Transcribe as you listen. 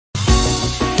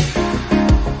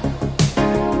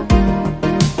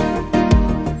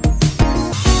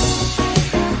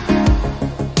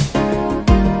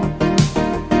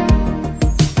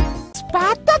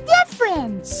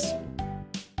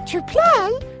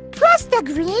Press the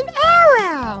green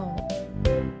arrow.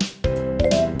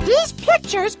 These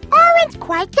pictures aren't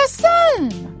quite the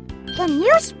same. Can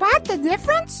you spot the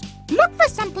difference? Look for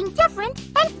something different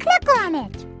and click on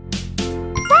it.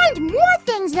 Find more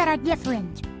things that are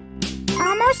different.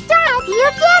 Almost done. You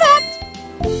did it!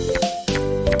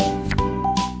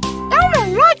 Elmo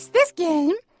likes this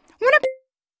game.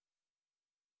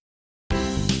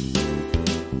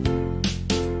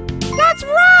 That's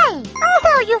right!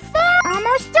 Oh, you found...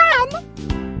 Almost done!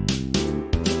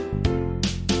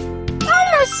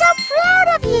 Elmo's so proud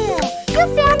of you! You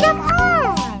found them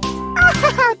all!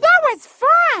 Oh, that was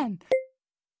fun!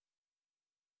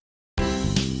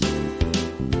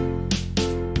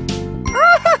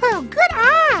 Oh, good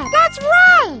eye! That's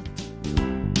right!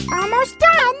 Almost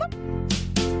done!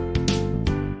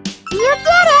 You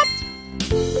did it!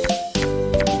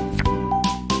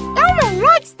 Elmo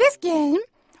likes this game.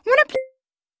 Wanna play?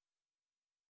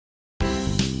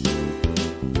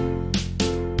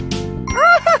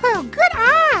 Oh, good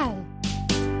eye!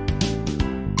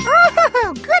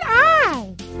 Oh, good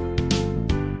eye!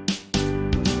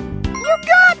 You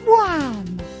got one!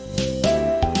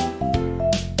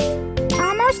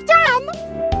 Almost done!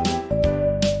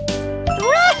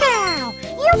 Wow!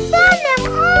 You found them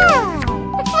all!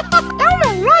 Elmo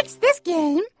likes this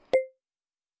game.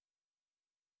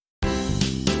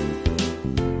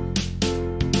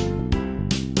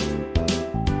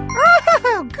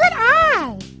 Oh, good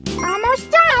eye! Almost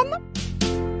done!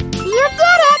 You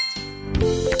did it!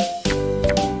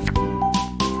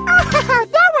 Oh,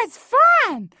 that was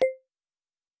fun!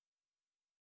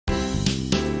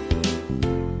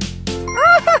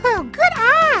 Oh, good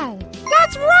eye!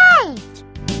 That's right!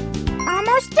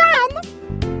 Almost done!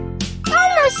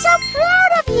 Elmo's so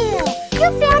proud of you! You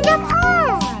found them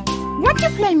all! Want to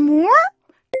play more?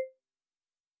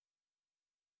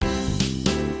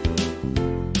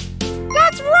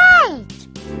 That's right!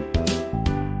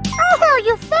 Oh,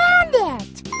 you found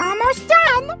it! Almost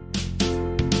done!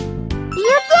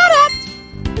 You did it!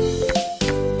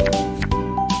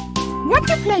 Want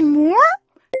to play more?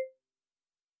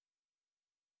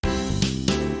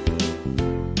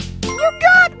 You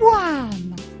got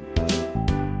one!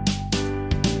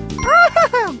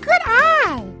 Oh, good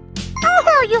eye!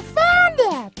 Oh, you found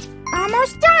it!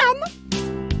 Almost done!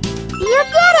 You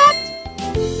did it!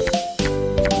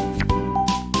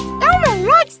 Elmo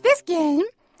likes this game.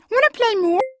 Wanna play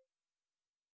more?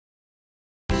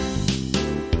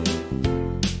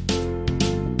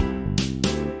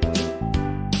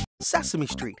 Sesame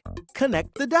Street.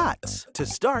 Connect the dots. To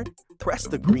start, press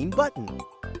the green button.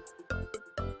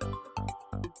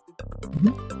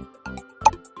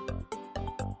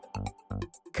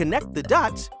 Connect the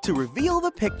dots to reveal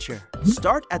the picture.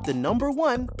 Start at the number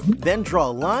 1, then draw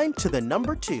a line to the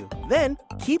number 2. Then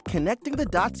keep connecting the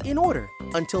dots in order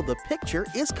until the picture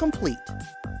is complete.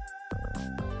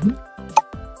 2,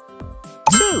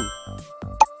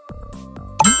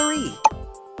 3,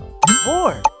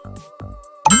 4,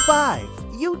 5.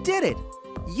 You did it!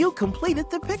 You completed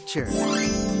the picture.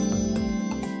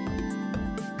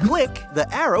 Click the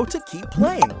arrow to keep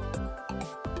playing.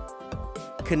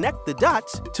 Connect the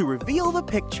dots to reveal the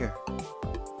picture.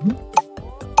 2,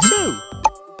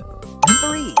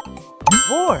 3,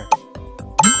 4,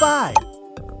 5,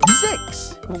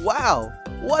 6. Wow,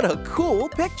 what a cool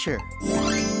picture!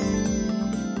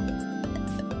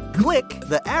 Click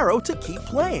the arrow to keep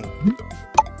playing.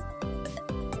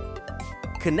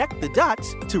 Connect the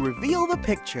dots to reveal the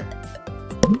picture.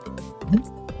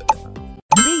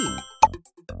 B,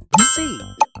 C,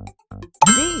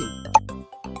 D,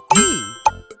 E,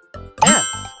 F,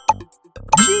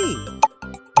 G,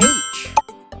 H,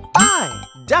 I.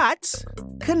 Dots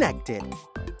connected.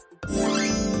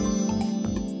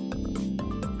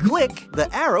 Click the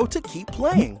arrow to keep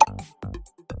playing.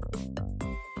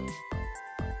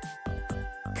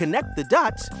 Connect the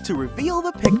dots to reveal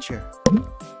the picture.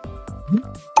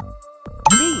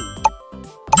 B,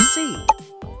 C,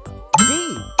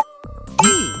 D,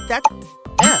 E, that's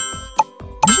F,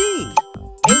 G,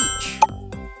 H,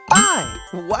 I.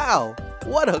 Wow,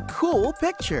 what a cool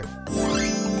picture!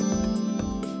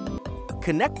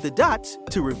 Connect the dots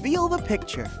to reveal the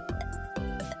picture.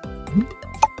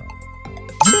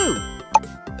 2,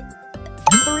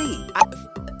 3,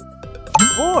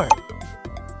 4,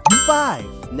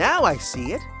 5. Now I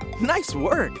see it. Nice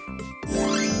work.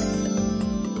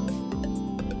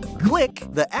 Click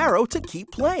the arrow to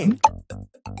keep playing.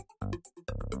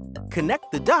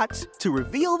 Connect the dots to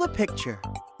reveal the picture.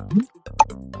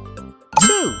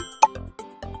 2,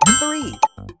 3,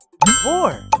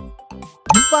 4,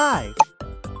 5,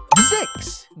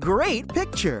 6. Great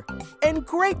picture. And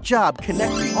great job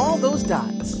connecting all those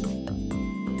dots.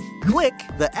 Click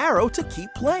the arrow to keep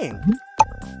playing.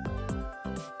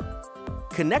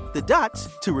 Connect the dots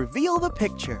to reveal the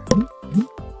picture.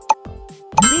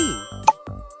 B,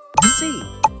 C,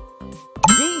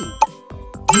 D,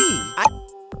 E,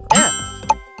 F,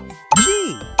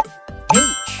 G,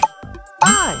 H,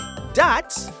 I.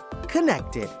 Dots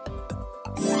connected.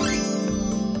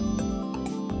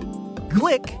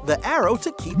 Click the arrow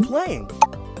to keep playing.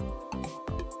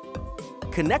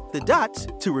 Connect the dots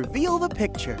to reveal the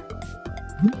picture.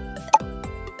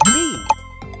 B,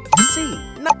 C,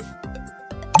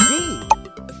 D,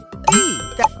 E,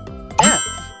 F,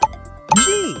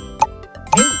 G,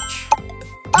 H,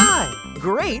 I.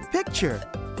 Great picture.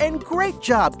 And great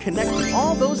job connecting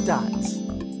all those dots.